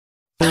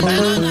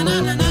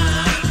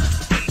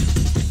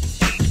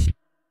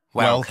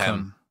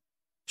Welcome.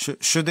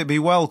 Should it be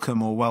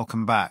welcome or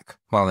welcome back?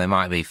 Well, there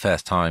might be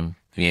first-time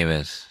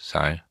viewers,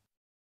 so...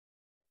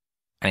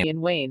 Damian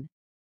Wayne.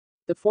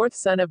 The fourth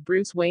son of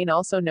Bruce Wayne,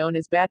 also known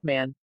as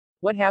Batman.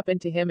 What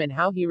happened to him and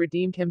how he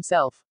redeemed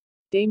himself.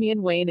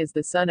 Damian Wayne is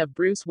the son of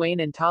Bruce Wayne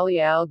and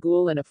Talia al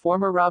Ghul and a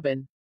former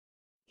Robin.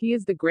 He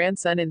is the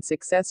grandson and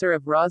successor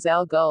of Ra's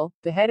al Ghul,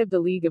 the head of the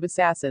League of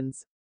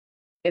Assassins.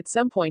 At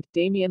some point,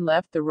 Damian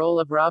left the role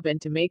of Robin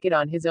to make it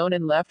on his own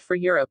and left for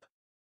Europe.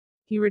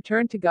 He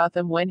returned to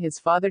Gotham when his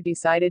father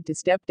decided to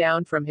step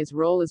down from his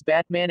role as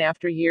Batman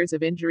after years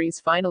of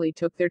injuries finally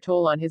took their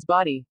toll on his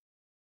body.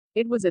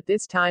 It was at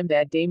this time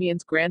that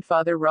Damian's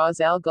grandfather Ra's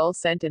al Ghul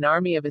sent an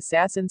army of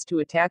assassins to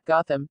attack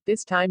Gotham,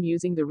 this time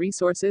using the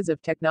resources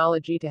of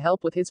technology to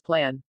help with his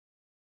plan.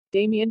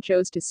 Damian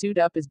chose to suit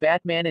up as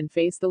Batman and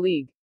face the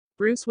League.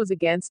 Bruce was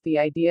against the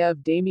idea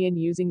of Damian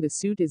using the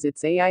suit as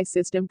its AI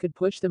system could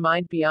push the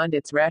mind beyond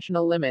its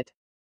rational limit.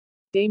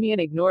 Damian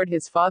ignored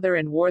his father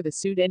and wore the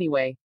suit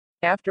anyway.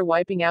 After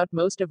wiping out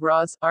most of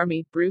Ra's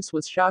army, Bruce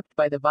was shocked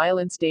by the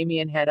violence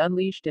Damian had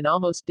unleashed and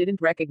almost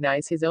didn't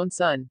recognize his own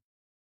son.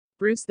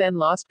 Bruce then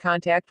lost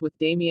contact with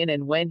Damian,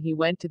 and when he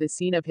went to the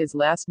scene of his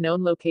last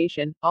known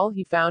location, all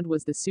he found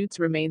was the suit's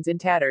remains in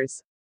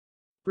tatters.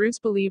 Bruce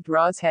believed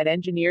Ra's had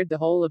engineered the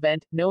whole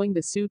event, knowing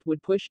the suit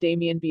would push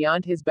Damian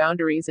beyond his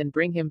boundaries and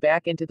bring him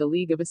back into the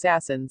League of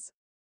Assassins.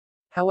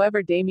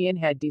 However, Damian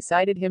had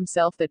decided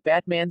himself that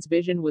Batman's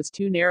vision was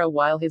too narrow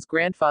while his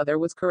grandfather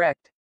was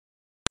correct.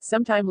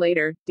 Sometime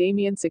later,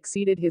 Damian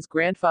succeeded his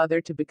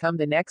grandfather to become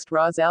the next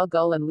Ra's al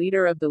Ghul and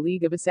leader of the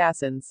League of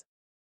Assassins.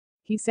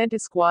 He sent a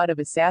squad of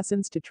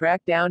assassins to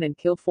track down and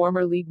kill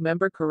former League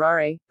member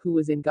Karare, who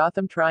was in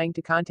Gotham trying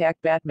to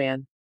contact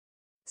Batman.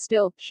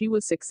 Still, she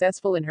was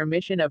successful in her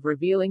mission of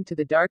revealing to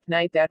the Dark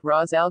Knight that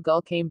Ra's al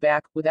Ghul came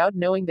back, without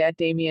knowing that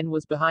Damian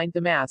was behind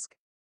the mask.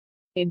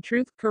 In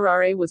truth,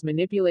 Karare was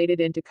manipulated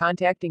into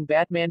contacting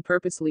Batman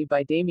purposely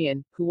by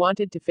Damian, who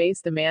wanted to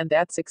face the man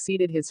that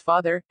succeeded his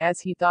father, as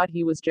he thought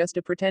he was just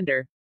a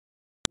pretender.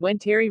 When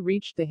Terry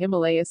reached the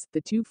Himalayas, the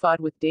two fought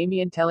with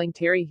Damian telling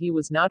Terry he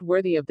was not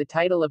worthy of the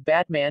title of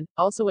Batman,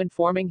 also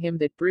informing him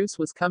that Bruce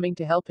was coming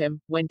to help him.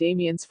 When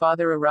Damian's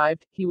father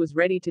arrived, he was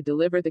ready to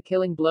deliver the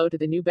killing blow to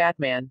the new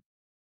Batman.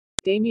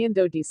 Damian,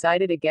 though,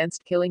 decided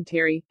against killing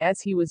Terry, as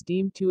he was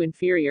deemed too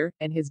inferior,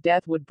 and his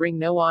death would bring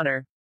no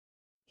honor.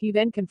 He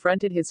then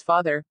confronted his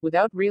father,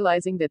 without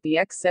realizing that the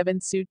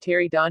X7 suit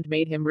Terry donned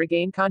made him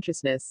regain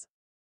consciousness.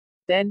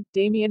 Then,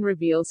 Damian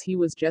reveals he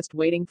was just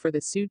waiting for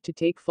the suit to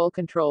take full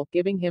control,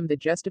 giving him the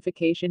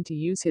justification to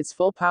use his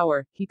full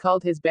power. He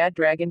called his Bat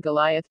Dragon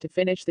Goliath to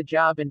finish the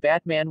job, and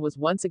Batman was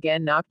once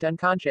again knocked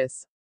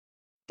unconscious.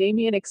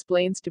 Damian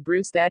explains to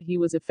Bruce that he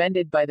was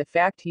offended by the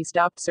fact he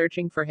stopped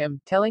searching for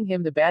him, telling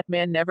him the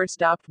Batman never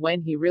stopped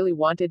when he really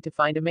wanted to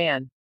find a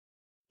man.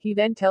 He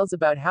then tells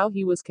about how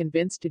he was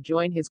convinced to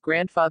join his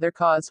grandfather's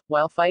cause.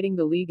 While fighting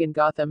the League in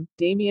Gotham,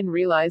 Damian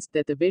realized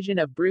that the vision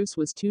of Bruce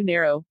was too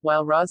narrow,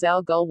 while Ra's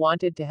al Ghul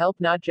wanted to help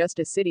not just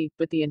a city,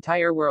 but the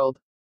entire world.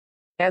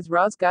 As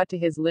Ra's got to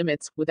his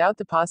limits, without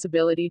the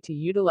possibility to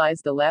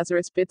utilize the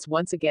Lazarus Pits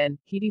once again,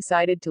 he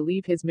decided to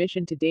leave his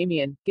mission to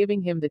Damian,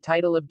 giving him the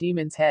title of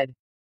Demon's Head.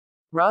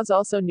 Ra's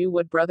also knew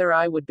what Brother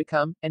Eye would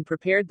become, and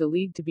prepared the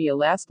League to be a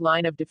last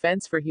line of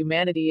defense for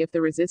humanity if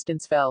the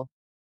resistance fell.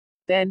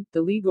 Then,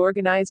 the League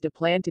organized a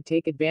plan to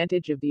take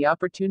advantage of the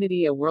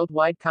opportunity a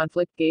worldwide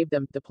conflict gave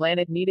them. The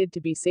planet needed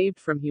to be saved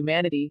from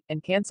humanity,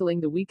 and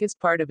canceling the weakest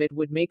part of it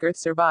would make Earth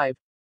survive.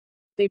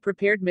 They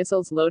prepared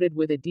missiles loaded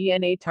with a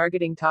DNA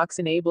targeting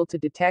toxin able to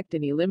detect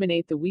and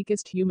eliminate the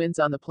weakest humans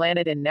on the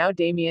planet, and now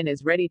Damian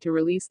is ready to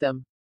release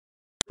them.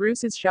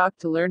 Bruce is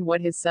shocked to learn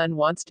what his son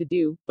wants to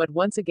do, but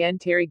once again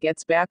Terry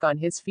gets back on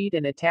his feet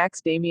and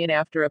attacks Damian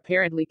after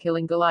apparently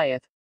killing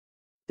Goliath.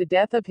 The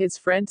death of his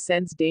friend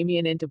sends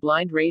Damian into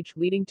blind rage,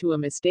 leading to a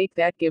mistake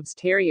that gives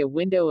Terry a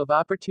window of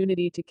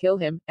opportunity to kill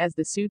him, as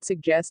the suit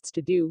suggests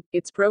to do.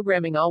 Its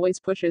programming always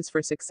pushes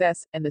for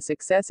success, and the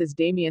success is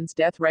Damian's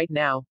death right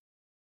now.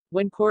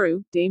 When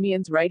Koru,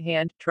 Damian's right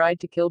hand, tried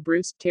to kill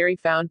Bruce, Terry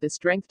found the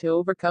strength to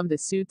overcome the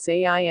suit's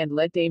AI and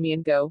let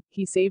Damian go.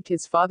 He saved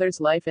his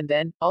father's life, and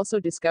then, also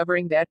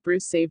discovering that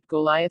Bruce saved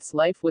Goliath's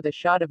life with a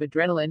shot of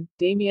adrenaline,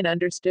 Damian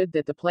understood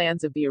that the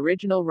plans of the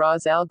original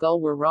Ra's al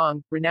Ghul were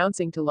wrong,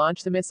 renouncing to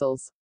launch the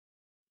missiles.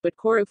 But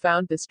Koru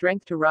found the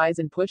strength to rise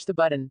and push the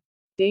button.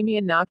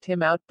 Damian knocked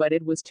him out, but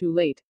it was too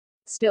late.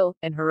 Still,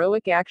 an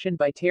heroic action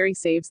by Terry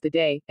saves the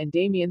day, and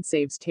Damian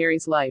saves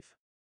Terry's life.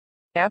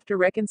 After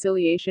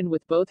reconciliation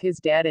with both his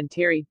dad and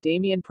Terry,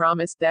 Damian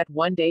promised that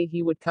one day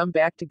he would come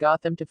back to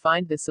Gotham to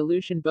find the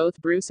solution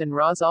both Bruce and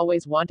Ra's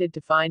always wanted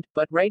to find,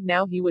 but right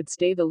now he would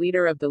stay the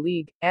leader of the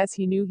League, as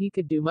he knew he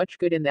could do much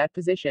good in that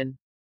position.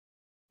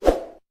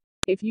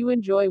 If you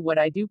enjoy what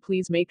I do,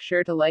 please make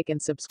sure to like and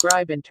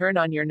subscribe and turn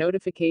on your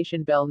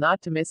notification bell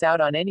not to miss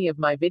out on any of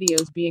my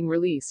videos being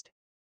released.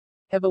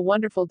 Have a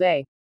wonderful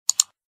day.